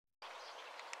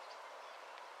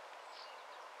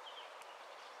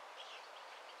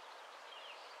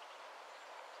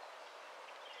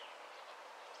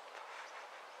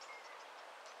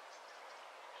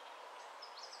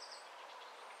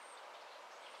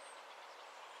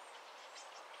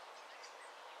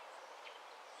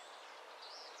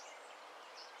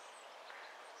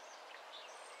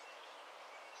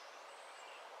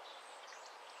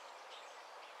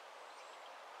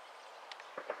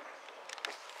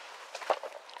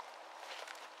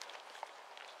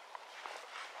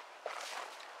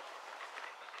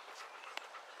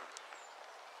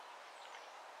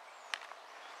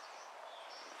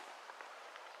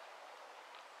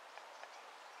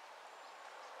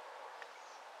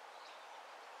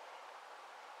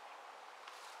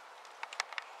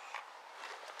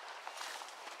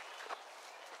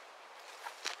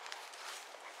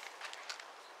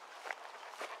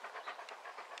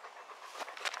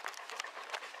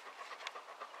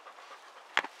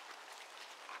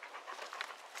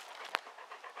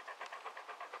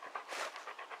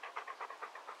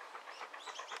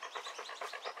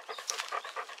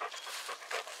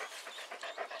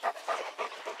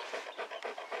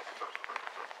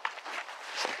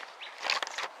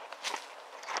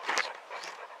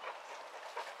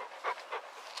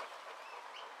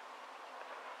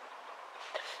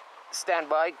stand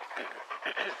by.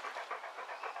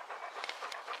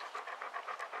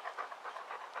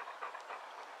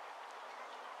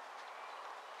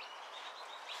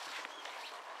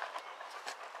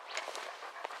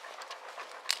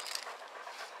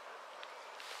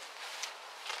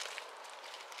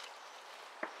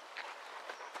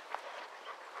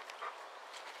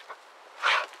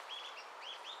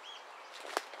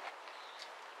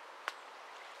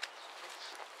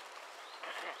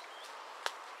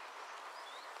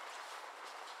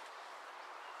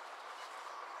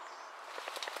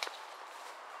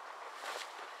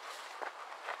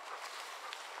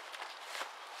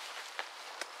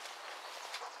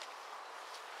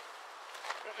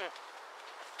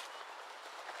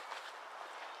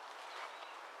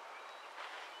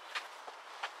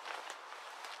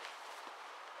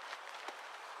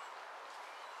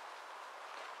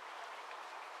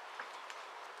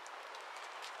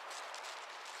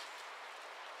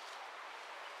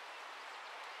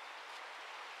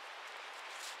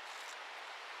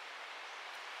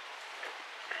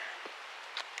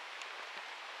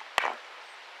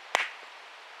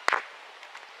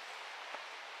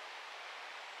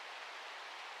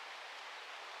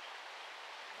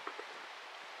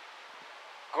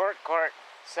 Court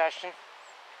session.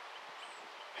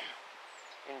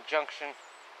 Injunction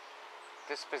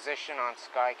disposition on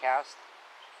Skycast.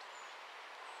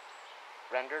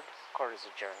 Rendered. Court is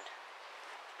adjourned.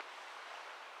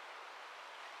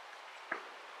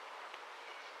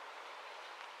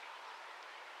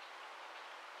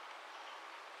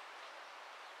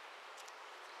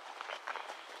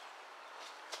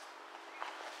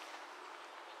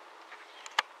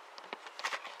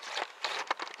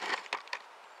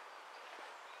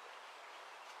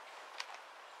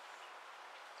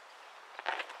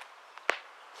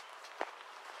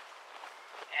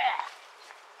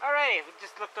 Alrighty, we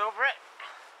just looked over it.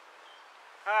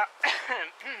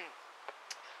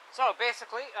 So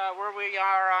basically, where we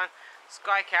are on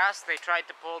Skycast, they tried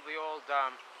to pull the old,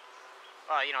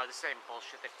 you know, the same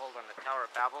bullshit they pulled on the Tower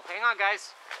of Babel. Hang on,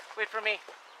 guys. Wait for me.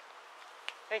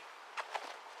 Hey,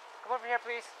 come over here,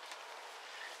 please.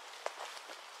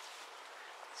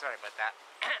 Sorry about that.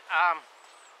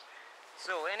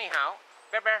 So anyhow,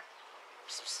 Bear Bear.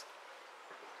 Psst, psst.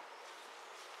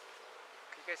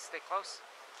 Can you guys stay close?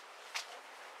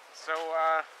 So,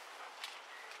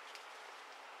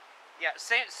 yeah,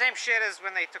 same shit as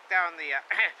when they took down the,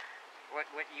 what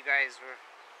you guys were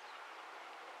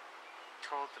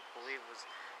told to believe was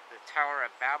the Tower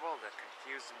of Babel, the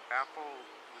confused and baffled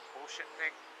bullshit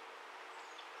thing.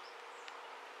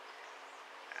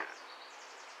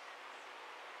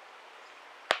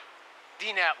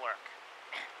 D-network,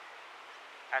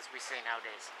 as we say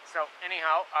nowadays. So,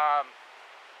 anyhow,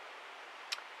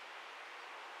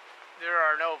 there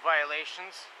are no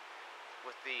violations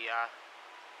with the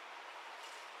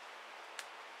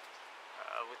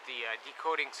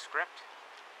decoding script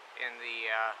in the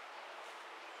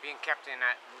being kept in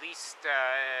at least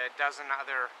a dozen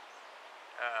other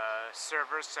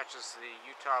servers, such as the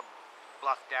Utah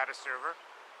Bluff data server.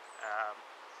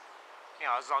 You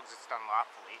know, as long as it's done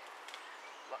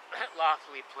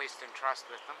lawfully placed in trust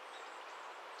with them.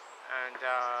 And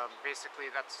basically,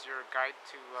 that's your guide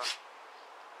to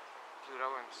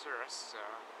Pluto and Ceres,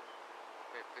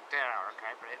 the data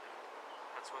archive, right?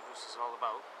 That's what this is all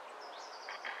about.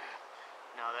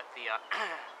 Now that the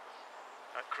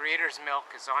Creator's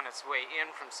Milk is on its way in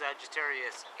from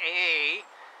Sagittarius A,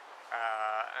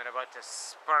 and about to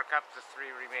spark up the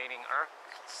 3 remaining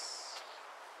arcs.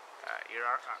 Your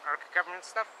arc government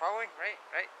stuff following, right?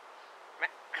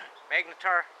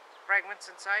 Magnetar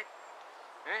fragments inside.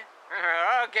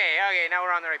 Okay, now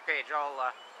we're on the right page. I'll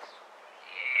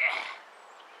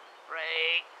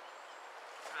right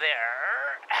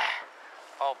there.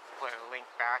 I'll put a link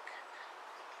back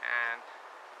and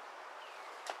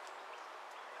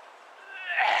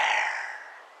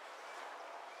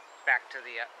back to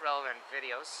the relevant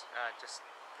videos, just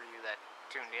for you that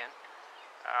tuned in.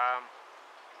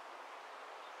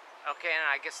 Okay, and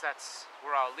I guess that's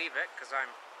where I'll leave it, because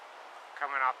I'm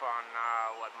coming up on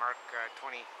mark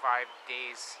 25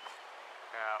 days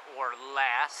or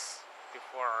less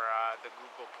before the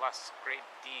Google Plus grade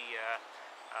D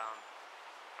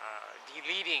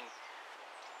deleting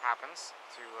happens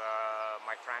to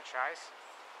my franchise.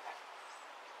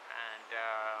 And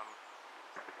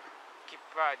keep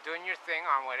doing your thing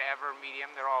on whatever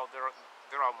medium. They're all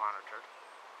monitored.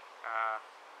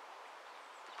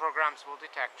 The programs will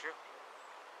detect you,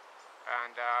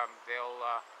 and they'll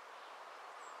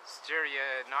steer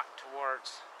you not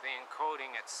towards the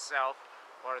encoding itself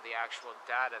or the actual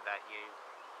data that you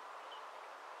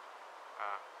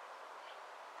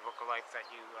the book of life that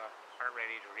you aren't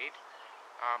ready to read.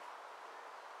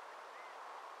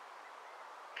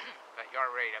 That you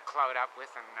aren't ready to cloud up with,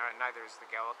 and neither is the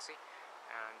galaxy.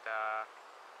 And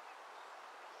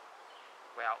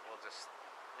well, you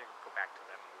can go back to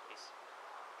them movies.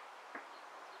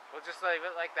 We'll just leave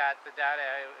it like that. The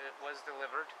data, it was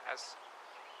delivered as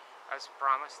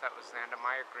promised. That was the end of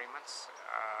my agreements.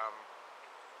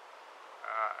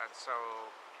 And so,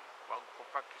 well, go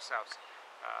fuck yourselves.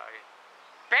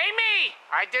 Pay me!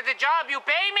 I did the job, you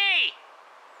pay me!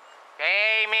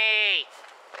 Pay me!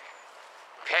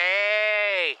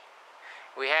 Pay!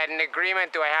 We had an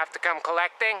agreement, do I have to come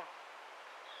collecting?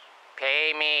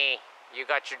 Pay me. You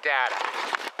got your data.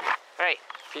 Alright,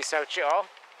 peace out, y'all.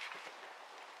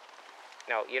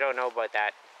 No, you don't know about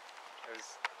that. It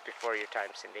was before your time,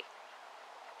 Cindy.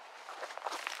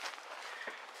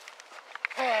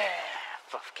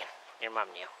 Fucking, your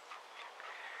mom knew.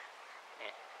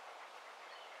 Yeah.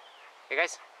 Hey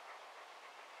guys?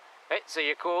 Right, so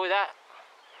you're cool with that?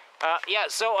 Yeah,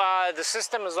 so the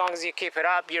system, as long as you keep it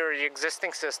up, your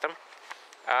existing system,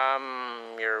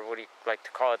 your, what do you like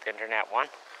to call it, the internet one,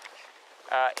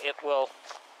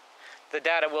 the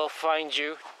data will find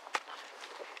you.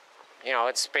 You know,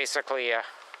 it's basically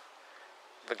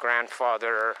the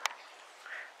grandfather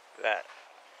that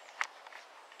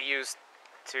used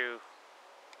to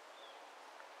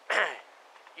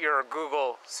your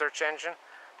Google search engine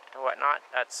and whatnot.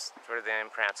 That's where the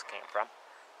implants came from.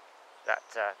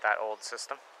 That old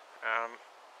system.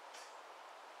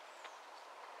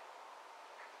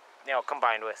 You know,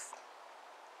 combined with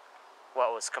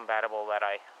what was compatible that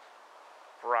I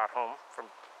brought home from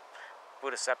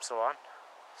Buddhist Epsilon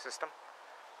system.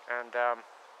 And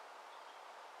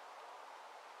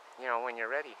you know, when you're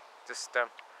ready, just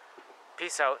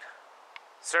peace out,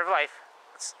 serve life.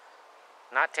 It's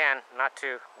not 10, not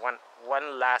 2,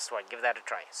 one last one. Give that a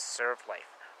try. Serve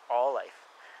life, all life,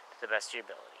 to the best of your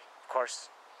ability. Of course,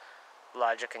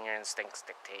 logic and your instincts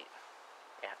dictate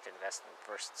you have to invest in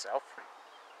first self,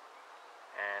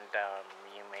 and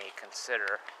you may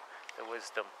consider the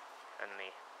wisdom and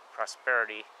the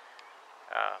prosperity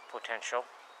potential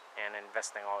and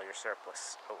investing all your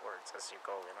surplus outwards as you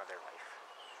go in other life.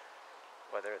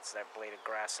 Whether it's that blade of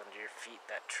grass under your feet,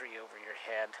 that tree over your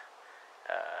head,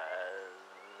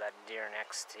 that deer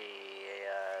next to you,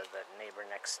 that neighbor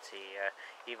next to you,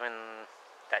 even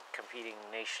that competing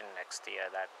nation next to you,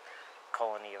 that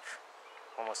colony of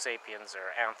Homo sapiens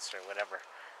or ants or whatever.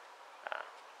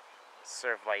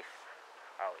 Serve life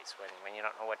always. When you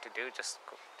don't know what to do, just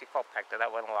default back to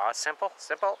that one law. Simple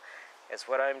is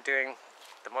what I'm doing,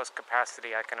 the most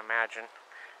capacity I can imagine,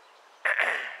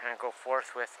 and go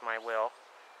forth with my will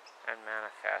and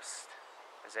manifest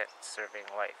as it, serving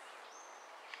life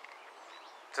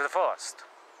to the fullest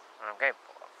I'm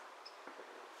capable of.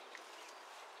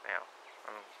 Now,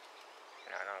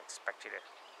 I don't expect you to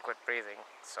quit breathing,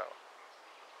 so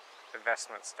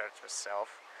investment starts with self,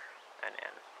 and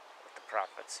then with the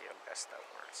profits you invest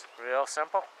outwards. Real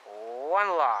simple. One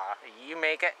law. You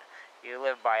make it, you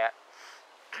live by it.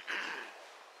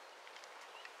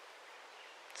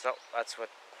 So that's what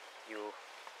you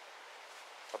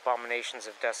abominations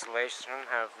of desolation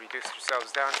have reduced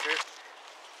yourselves down to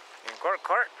in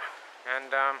court.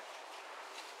 And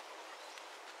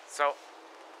so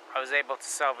I was able to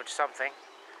salvage something.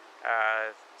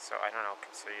 So I don't know,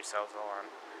 consider yourselves all on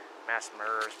mass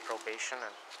murderer's probation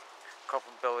and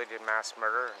culpability to mass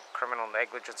murder and criminal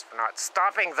negligence for not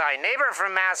stopping thy neighbor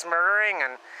from mass murdering,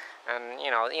 and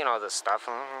you know this stuff.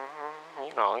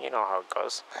 You know how it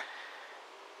goes.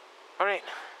 All right.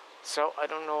 So I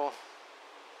don't know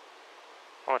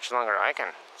how much longer I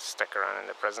can stick around in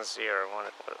the presidency, or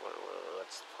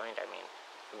what's the point? I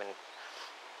mean,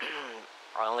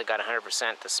 I only got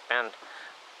 100% to spend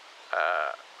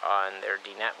on their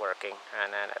denetworking,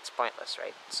 and then it's pointless,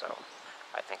 right? So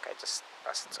I think I just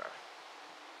must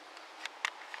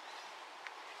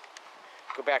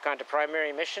go back onto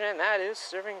primary mission, and that is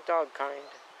serving dog kind.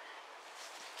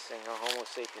 Saying no Homo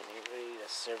sapien ready to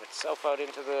serve itself out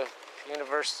into the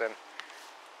universe, and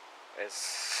is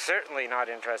certainly not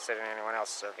interested in anyone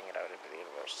else serving it out into the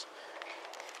universe,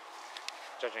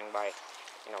 judging by,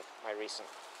 my recent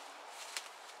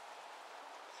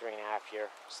 3.5-year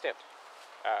stint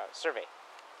survey.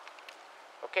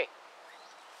 Okay,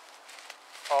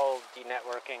 all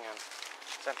denetworking and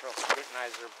central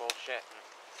scrutinizer bullshit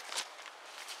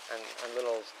and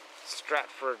little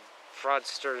Stratford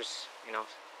fraudsters,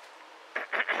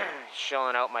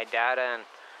 shilling out my data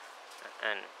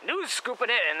and news scooping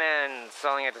it and then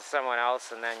selling it to someone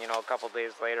else, and then a couple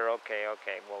days later,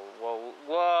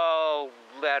 we'll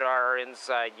let our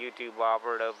inside YouTube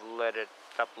operative let it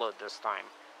upload this time,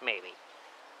 maybe.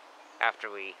 After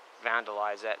we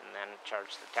vandalize it and then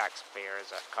charge the taxpayer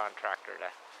as a contractor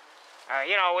to,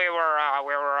 you know, we were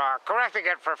correcting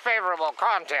it for favorable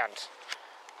content.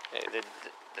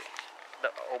 The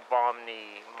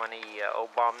Obamni money,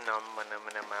 Obamnum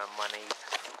money,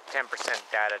 10%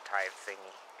 data type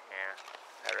thingy. Yeah,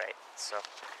 alright, so,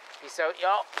 peace out,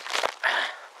 y'all.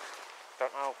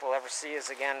 Don't know if we'll ever see us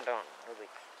again, don't really,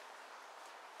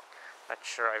 not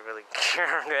sure I really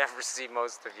care to ever see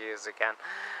most of you again.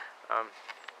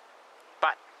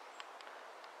 But,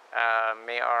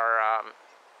 may our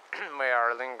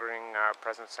lingering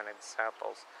presence and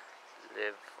examples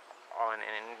live on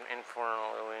and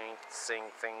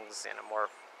influencing things in a more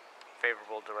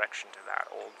favorable direction to that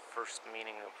old first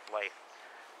meaning of life,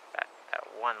 that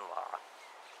one law,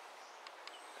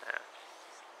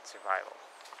 survival.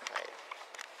 Right.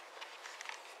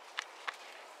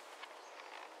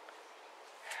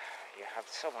 You have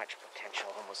so much potential,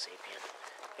 Homo sapien.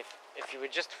 If you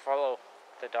would just follow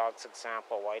the dog's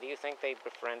example, why do you think they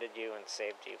befriended you and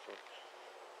saved you from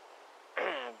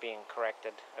being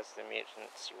corrected as the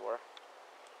mutants you were?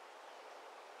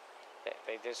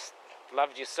 They just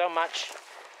loved you so much.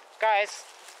 Guys,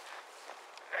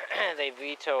 they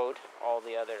vetoed all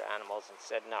the other animals and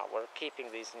said, no, we're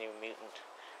keeping these new mutant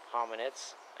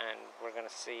hominids, and we're going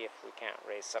to see if we can't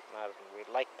raise something out of them. We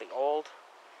like the old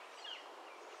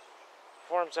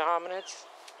forms of hominids,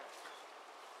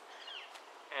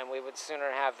 and we would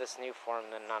sooner have this new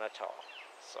form than none at all.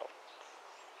 So,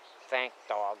 thank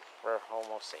dog for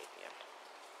Homo sapien.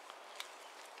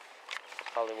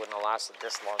 Probably wouldn't have lasted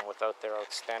this long without their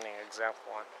outstanding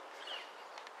example on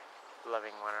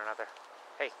loving one another.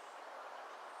 Hey.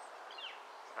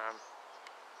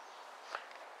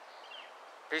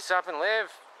 Peace up and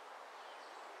live.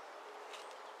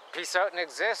 Peace out and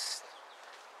exist.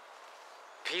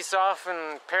 Peace off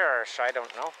and perish, I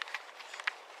don't know.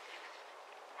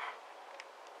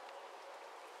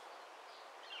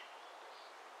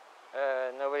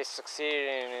 Nobody succeeded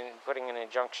in putting an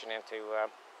injunction into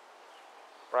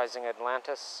Rising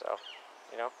Atlantis, so,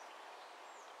 you know,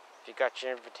 if you got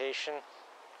your invitation,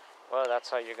 well, that's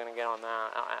how you're going to get on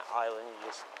that island. You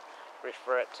just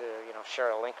refer it to, you know,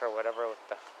 share a link or whatever with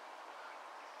the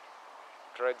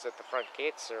droids at the front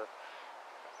gates, or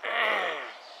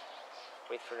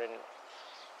wait for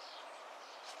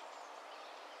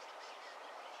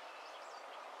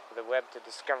the web to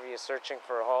discover you searching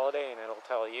for a holiday, and it'll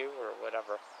tell you, or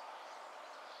whatever.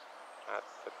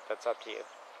 That's up to you.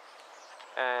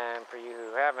 And for you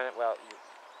who haven't, well,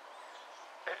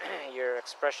 your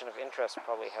expression of interest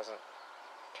probably hasn't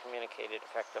communicated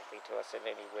effectively to us in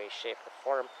any way, shape, or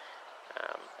form.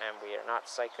 And we are not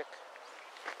psychic.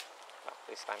 Well, at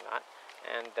least I'm not.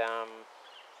 And,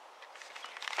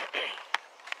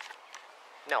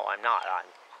 no, I'm not. I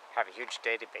have a huge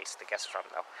database to guess from,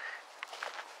 though.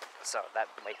 So that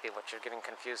might be what you're getting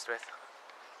confused with.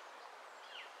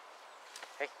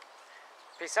 Hey,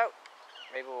 peace out.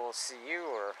 Maybe we'll see you,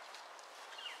 or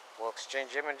we'll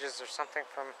exchange images or something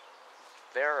from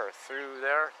there, or through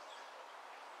there,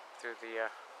 through the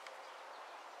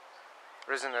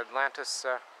Risen Atlantis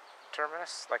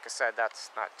terminus. Like I said,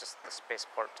 that's not just the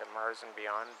spaceport to Mars and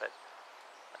beyond, but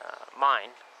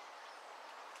mine.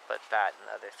 But that and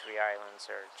the other 3 islands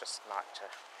are just not to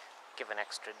give an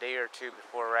extra day or two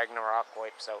before RAGNARöK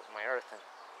wipes out my Earth and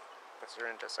puts her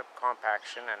into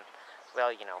subcompaction, and,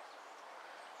 well, you know,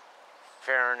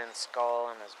 Farron and Skull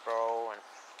and his bro, and,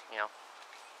 you know,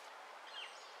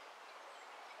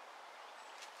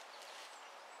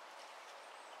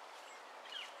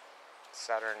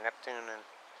 Saturn, Neptune, and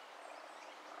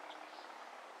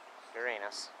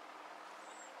Uranus.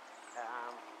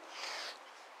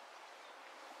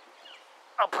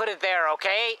 I'll put it there,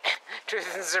 okay?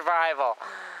 Truth and Survival.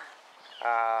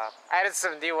 Added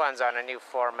some new ones on a new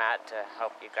format to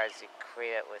help you guys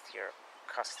equate it with your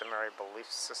customary belief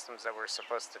systems that were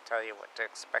supposed to tell you what to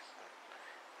expect and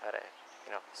how to,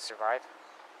 you know, survive.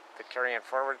 The carrying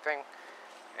forward thing.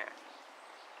 Yeah.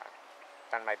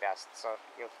 Done my best, so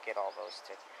you'll get all those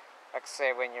too. Like I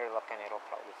say, when you're looking, it'll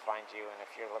probably find you, and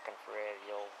if you're looking for it,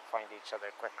 you'll find each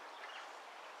other quicker.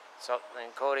 So the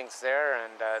encoding's there,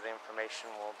 and the information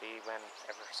will be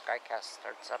whenever Skycast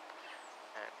starts up.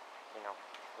 And, you know,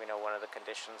 we know one of the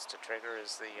conditions to trigger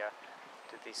is the,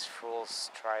 did these fools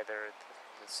try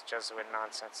this Jesuit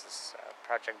nonsense, this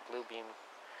Project Bluebeam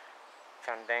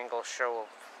fandangle show of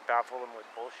baffle them with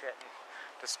bullshit and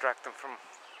distract them from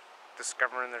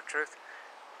discovering their truth?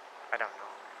 I don't know.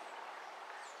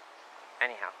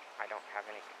 Anyhow, I don't have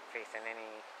any faith in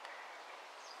any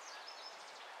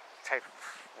type,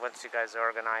 once you guys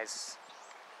organize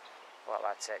well,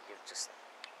 that's it. You've just,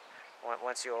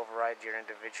 once you override your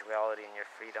individuality and your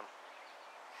freedom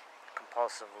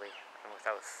compulsively and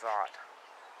without thought,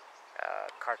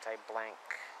 carte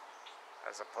blanche,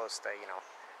 as opposed to, you know,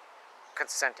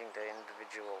 consenting to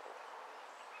individual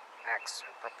acts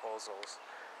and proposals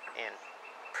in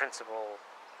principle,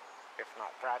 if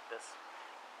not practice,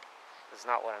 is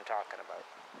not what I'm talking about.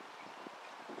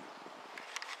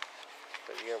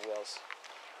 But your wills.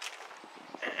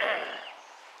 I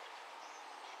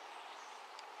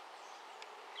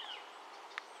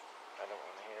don't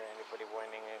want to hear anybody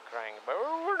whining and crying about,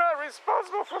 oh, we're not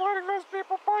responsible for letting those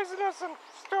people poison us and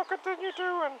still continue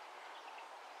to. And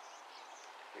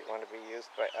if you want to be used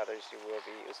by others, you will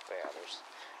be used by others.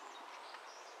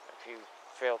 If you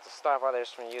fail to stop others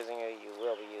from using you, you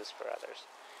will be used for others.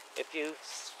 If you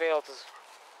fail to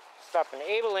stop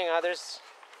enabling others,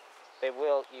 they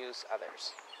will use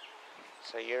others.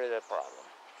 So you're the problem.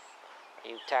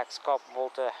 You tax culpable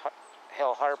to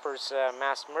Hal Harper's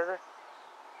mass murder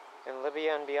in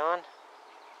Libya and beyond?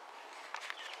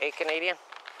 Hey, Canadian?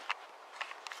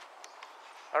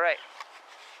 Alright.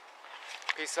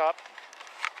 Peace up.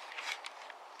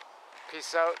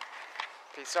 Peace out.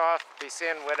 Peace off. Peace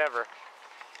in. Whatever.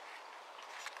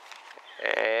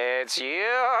 It's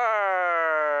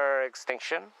your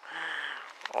extinction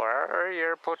or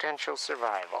your potential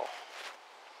survival.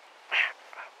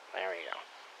 There we go.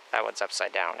 That one's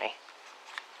upside down, eh?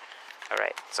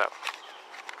 Alright, so.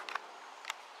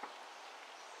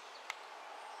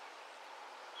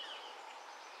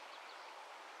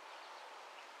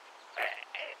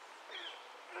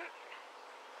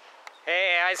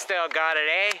 Hey, I still got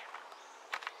it, eh?